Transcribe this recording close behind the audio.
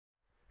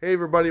Hey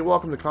everybody,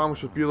 welcome to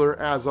Comics with Bueller.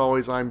 As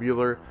always, I'm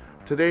Bueller.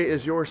 Today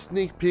is your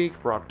sneak peek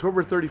for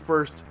October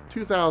 31st,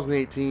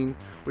 2018.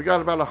 We got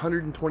about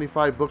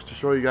 125 books to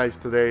show you guys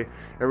today.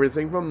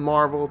 Everything from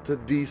Marvel to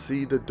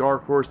DC to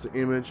Dark Horse to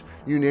Image,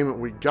 you name it,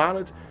 we got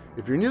it.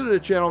 If you're new to the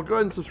channel, go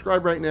ahead and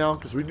subscribe right now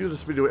because we do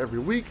this video every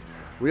week.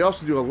 We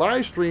also do a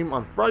live stream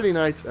on Friday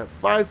nights at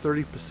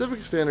 5:30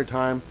 Pacific Standard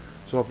Time.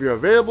 So if you're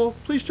available,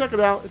 please check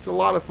it out. It's a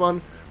lot of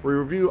fun. We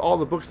review all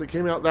the books that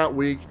came out that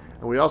week,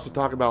 and we also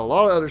talk about a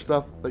lot of other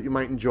stuff that you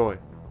might enjoy.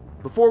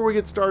 Before we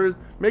get started,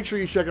 make sure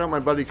you check out my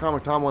buddy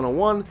Comic Tom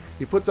 101.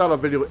 He puts out a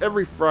video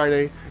every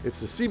Friday. It's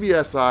the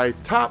CBSI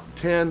Top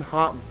 10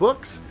 Hot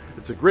Books.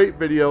 It's a great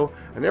video,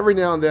 and every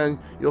now and then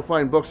you'll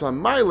find books on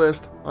my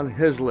list on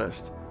his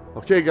list.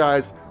 Okay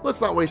guys,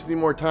 let's not waste any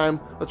more time.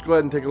 Let's go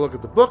ahead and take a look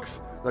at the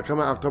books that come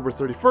out October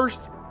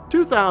 31st,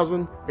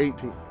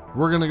 2018.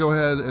 We're going to go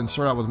ahead and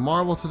start out with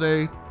Marvel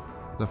today.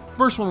 The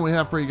first one we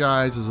have for you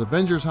guys is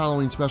Avengers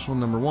Halloween Special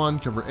number 1,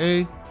 cover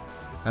A,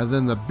 and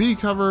then the B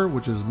cover,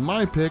 which is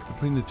my pick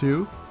between the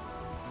two.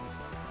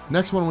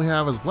 Next one we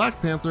have is Black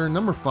Panther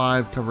number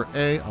 5, cover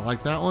A. I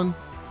like that one.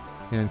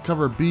 And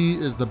cover B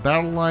is the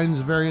Battle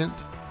Lines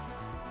variant.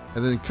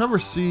 And then cover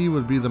C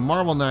would be the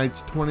Marvel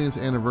Knights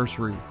 20th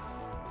anniversary.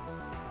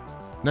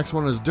 Next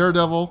one is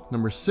Daredevil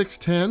number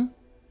 610.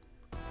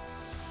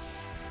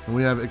 And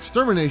we have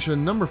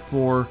Extermination number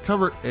 4,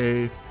 cover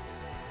A.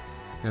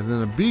 And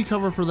then a B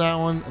cover for that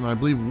one, and I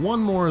believe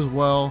one more as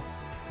well.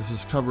 This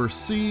is cover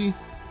C.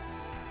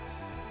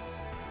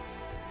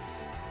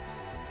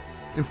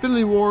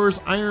 Infinity Wars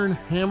Iron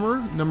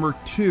Hammer number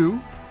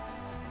 2.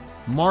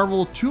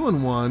 Marvel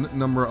 2-in-1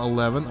 number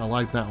 11. I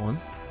like that one.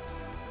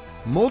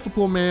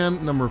 Multiple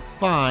Man number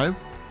 5.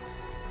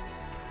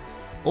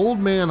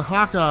 Old Man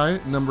Hawkeye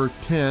number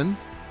 10.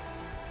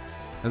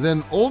 And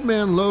then Old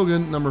Man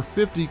Logan number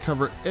 50,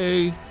 cover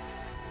A.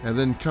 And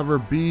then cover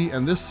B,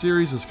 and this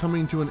series is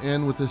coming to an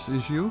end with this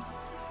issue.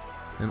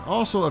 And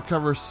also a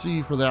cover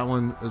C for that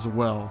one as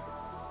well.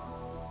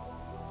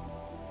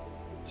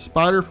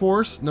 Spider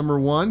Force number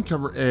 1,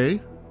 cover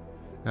A.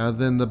 And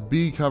then the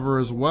B cover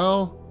as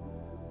well.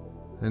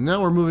 And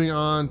now we're moving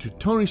on to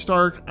Tony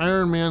Stark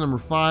Iron Man number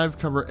 5,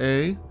 cover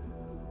A.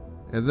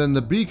 And then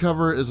the B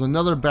cover is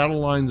another Battle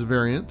Lines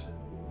variant.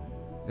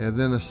 And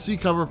then a C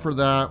cover for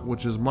that,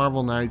 which is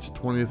Marvel Knights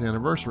 20th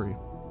anniversary.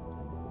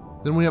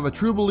 Then we have a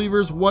True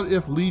Believers What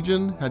If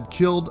Legion Had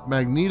Killed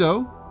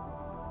Magneto.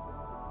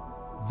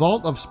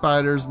 Vault of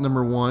Spiders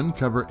number 1,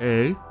 cover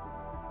A.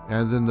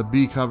 And then the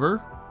B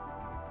cover.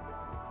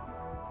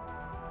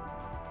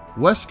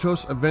 West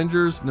Coast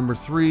Avengers number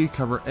 3,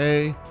 cover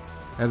A.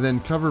 And then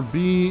cover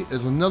B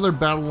is another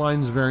Battle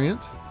Lines variant.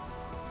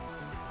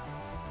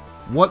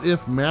 What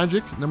If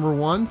Magic number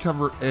 1,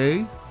 cover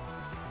A.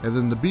 And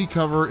then the B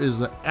cover is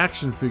the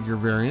action figure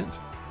variant.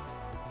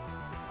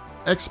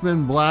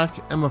 X-Men Black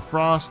Emma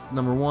Frost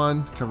number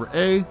 1, cover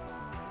A.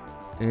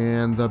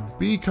 And the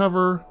B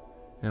cover,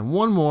 and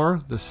one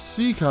more, the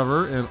C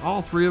cover, and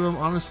all three of them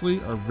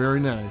honestly are very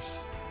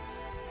nice.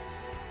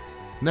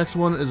 Next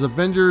one is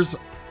Avengers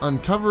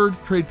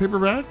Uncovered trade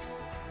paperback.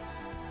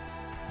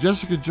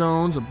 Jessica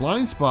Jones a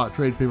Blind Spot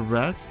trade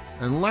paperback.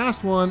 And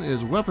last one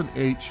is Weapon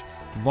H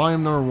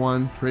volume number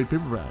 1 trade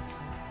paperback.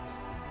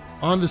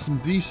 On to some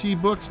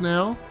DC books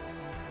now.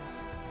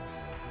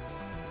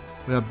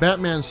 We have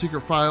Batman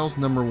Secret Files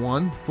number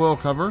 1, foil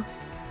cover.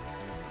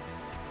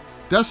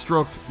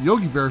 Deathstroke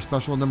Yogi Bear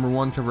Special number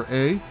 1, cover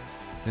A.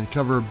 And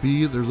cover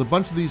B. There's a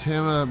bunch of these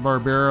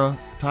Hanna-Barbera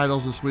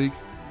titles this week.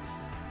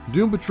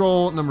 Doom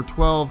Patrol number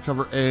 12,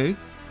 cover A.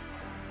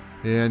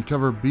 And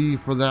cover B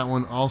for that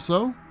one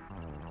also.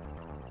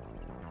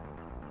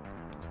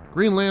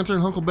 Green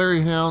Lantern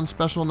Huckleberry Hound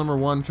Special number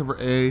 1, cover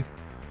A.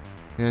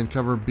 And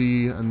cover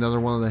B,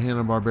 another one of the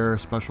Hanna-Barbera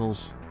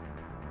specials.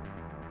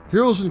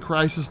 Heroes in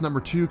Crisis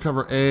number 2,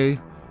 cover A,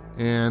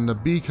 and the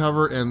B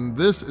cover, and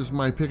this is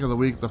my pick of the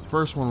week. The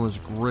first one was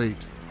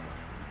great.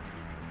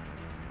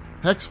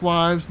 Hex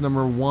Wives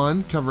number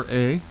 1, cover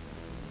A,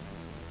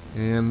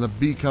 and the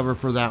B cover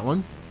for that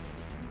one.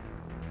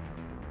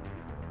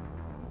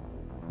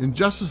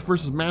 Injustice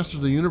vs. Masters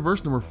of the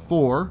Universe number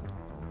 4.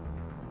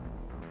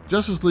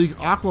 Justice League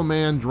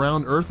Aquaman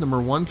Drowned Earth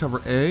number 1,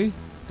 cover A,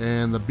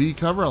 and the B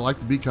cover. I like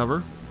the B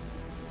cover.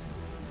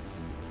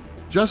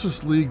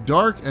 Justice League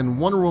Dark and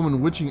Wonder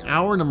Woman Witching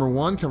Hour number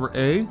 1, cover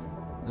A,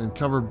 and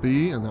cover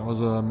B, and that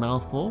was a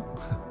mouthful.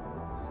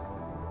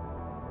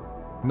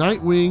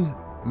 Nightwing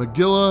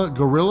Magilla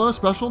Gorilla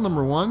Special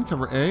number 1,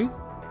 cover A,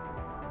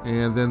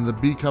 and then the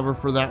B cover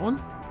for that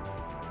one.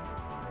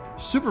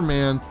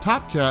 Superman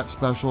Top Cat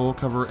Special,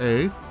 cover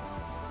A,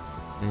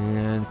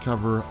 and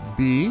cover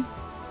B.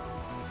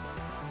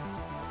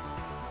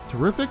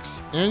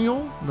 Terrifics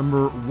Annual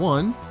number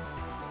 1.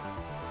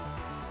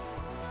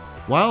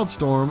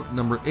 Wildstorm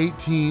number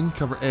 18,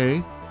 cover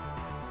A,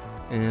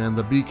 and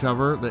the B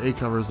cover. The A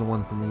cover is the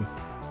one for me.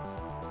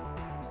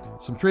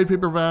 Some trade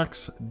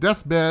paperbacks.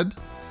 Deathbed,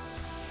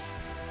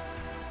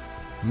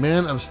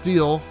 Man of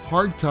Steel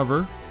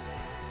hardcover,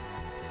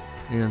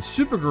 and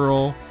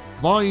Supergirl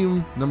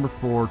volume number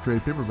 4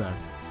 trade paperback.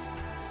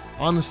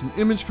 On to some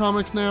Image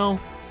comics now.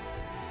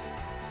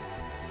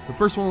 The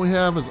first one we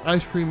have is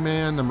Ice Cream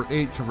Man, number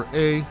 8, cover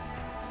A.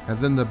 And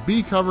then the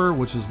B cover,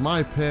 which is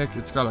my pick.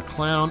 It's got a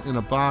clown in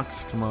a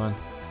box. Come on.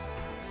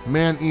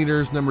 Man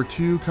Eaters, number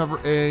 2, cover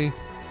A.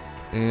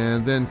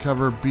 And then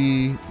cover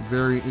B,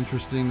 very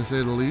interesting to say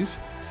the least.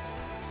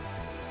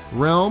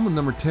 Realm,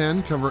 number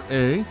 10, cover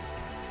A.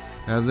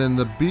 And then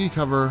the B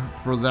cover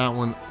for that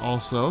one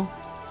also.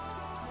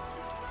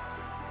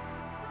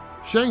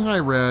 Shanghai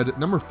Red,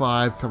 number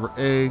 5, cover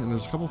A. And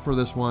there's a couple for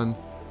this one.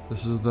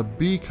 This is the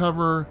B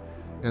cover.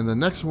 And the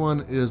next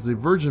one is the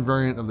Virgin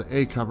variant of the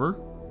A cover.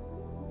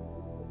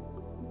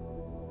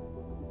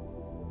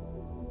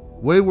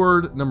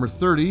 Wayward, number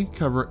 30,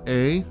 cover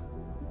A.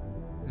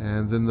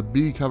 And then the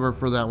B cover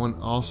for that one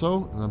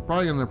also. And I'm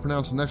probably going to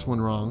pronounce the next one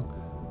wrong.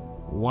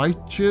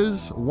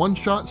 Weich's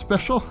one-shot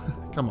special?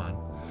 Come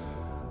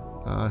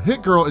on.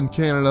 Hit Girl in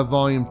Canada,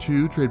 Volume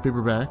 2, trade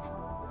paperback.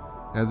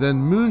 And then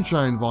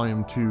Moonshine,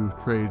 Volume 2,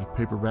 trade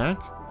paperback.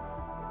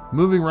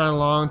 Moving right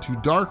along to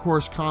Dark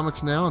Horse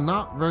Comics now.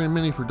 Not very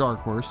many for Dark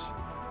Horse.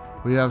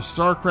 We have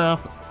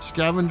StarCraft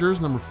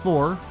Scavengers, number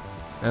 4.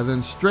 And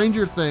then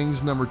Stranger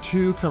Things, number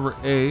 2, cover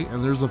A.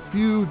 And there's a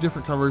few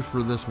different covers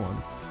for this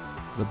one.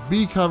 The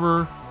B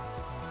cover.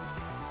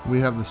 We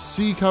have the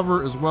C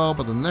cover as well,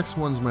 but the next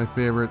one's my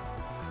favorite.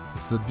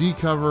 It's the D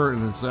cover,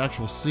 and it's the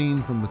actual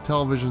scene from the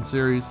television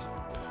series.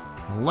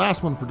 And the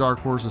last one for Dark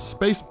Horse is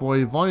Space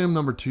Boy, volume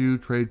number 2,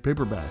 trade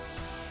paperback.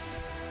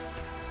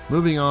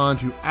 Moving on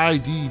to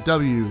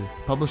IDW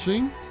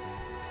Publishing.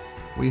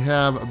 We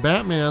have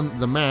Batman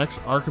the Max,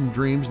 Arkham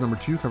Dreams, number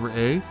 2, cover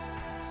A.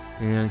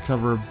 And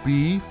cover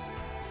B.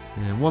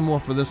 And one more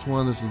for this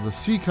one. This is the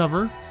C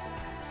cover.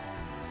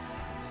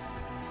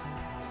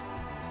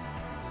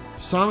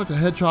 Sonic the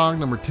Hedgehog,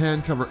 number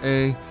 10, cover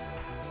A.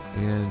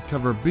 And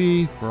cover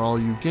B for all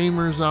you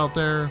gamers out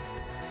there.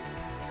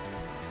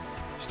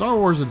 Star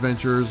Wars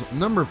Adventures,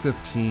 number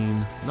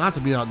 15, not to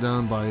be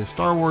outdone by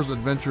Star Wars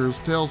Adventures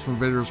Tales from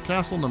Vader's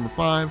Castle, number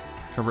 5,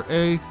 cover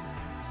A.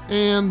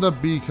 And the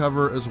B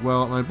cover as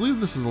well. And I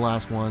believe this is the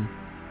last one.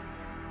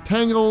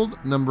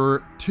 Tangled,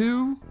 number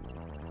 2.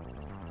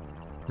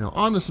 Now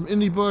on to some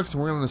indie books,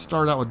 and we're going to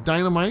start out with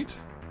Dynamite.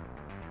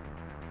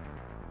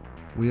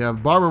 We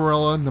have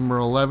Barbarella, number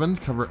 11,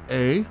 cover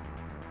A.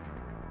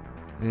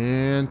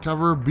 And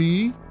cover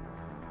B.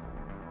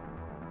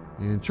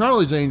 And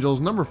Charlie's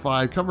Angels, number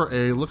 5, cover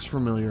A. Looks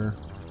familiar.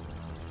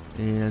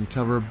 And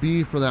cover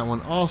B for that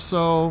one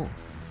also.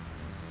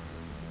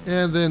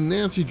 And then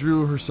Nancy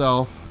Drew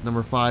herself,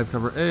 number 5,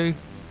 cover A.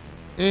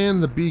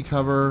 And the B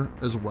cover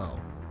as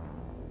well.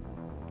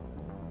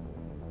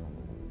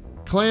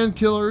 Clan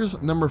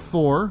Killers, number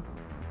 4.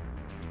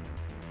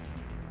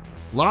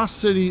 Lost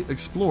City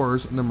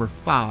Explorers, number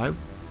 5.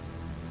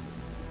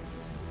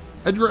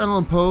 Edgar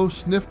Allan Poe,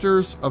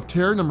 Snifters of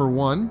Terror, number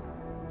 1.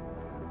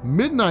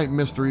 Midnight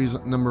Mysteries,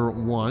 number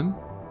 1.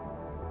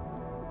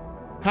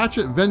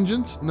 Hatchet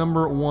Vengeance,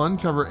 number 1,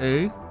 cover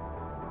A.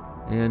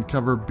 And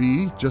cover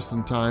B, just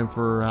in time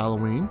for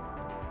Halloween.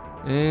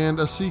 And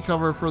a C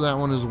cover for that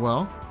one as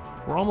well.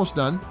 We're almost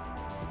done.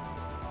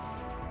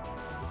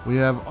 We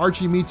have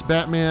Archie Meets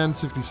Batman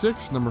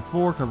 66, number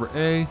 4, cover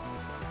A.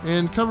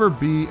 And cover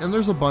B, and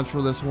there's a bunch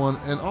for this one,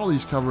 and all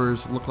these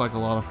covers look like a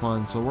lot of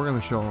fun, so we're going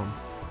to show them.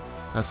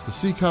 That's the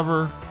C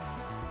cover,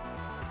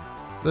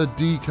 the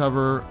D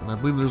cover, and I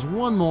believe there's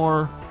one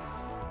more,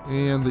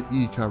 and the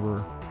E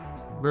cover.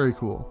 Very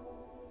cool.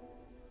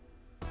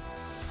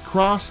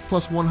 Cross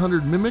plus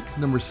 100 Mimic,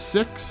 number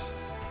 6.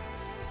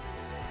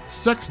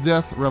 Sex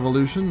Death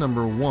Revolution,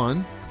 number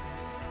 1.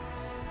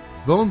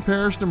 Bone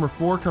Parish, number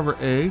 4, cover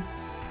A.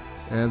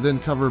 And then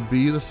cover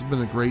B. This has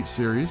been a great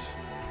series.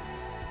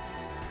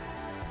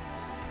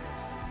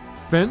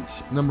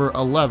 Fence, number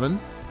 11.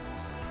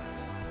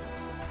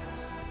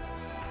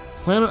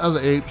 Planet of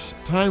the Apes,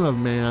 Time of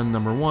Man,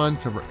 number 1,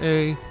 cover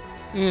A.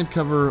 And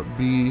cover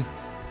B.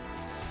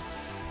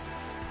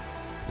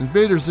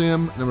 Invader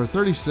Zim, number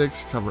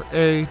 36, cover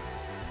A.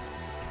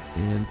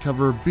 And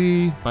cover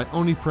B by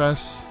Oni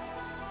Press.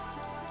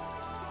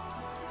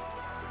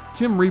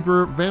 Kim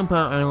Reaper,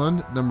 Vampire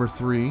Island, number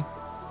 3.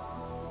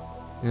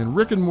 And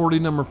Rick and Morty,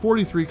 number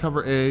 43,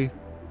 cover A.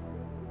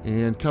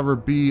 And cover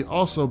B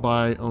also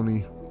by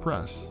Oni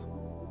Press.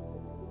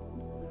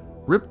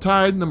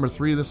 Riptide, number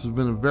 3. This has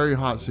been a very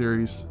hot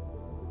series.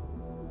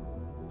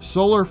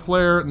 Solar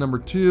Flare, number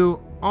 2.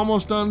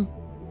 Almost done.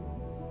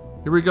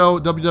 Here we go.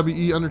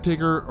 WWE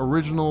Undertaker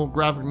original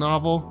graphic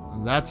novel.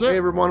 And that's it. Hey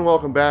everyone,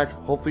 welcome back.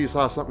 Hopefully you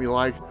saw something you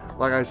like.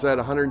 Like I said,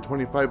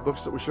 125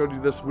 books that we showed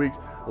you this week.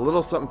 A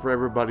little something for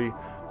everybody.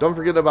 Don't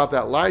forget about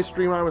that live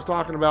stream I was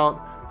talking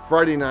about.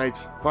 Friday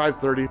nights,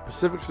 5:30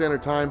 Pacific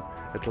Standard Time.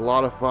 It's a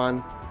lot of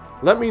fun.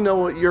 Let me know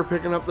what you're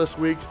picking up this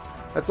week.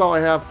 That's all I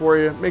have for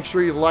you. Make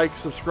sure you like,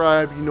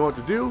 subscribe. You know what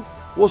to do.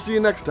 We'll see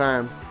you next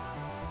time.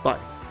 Bye.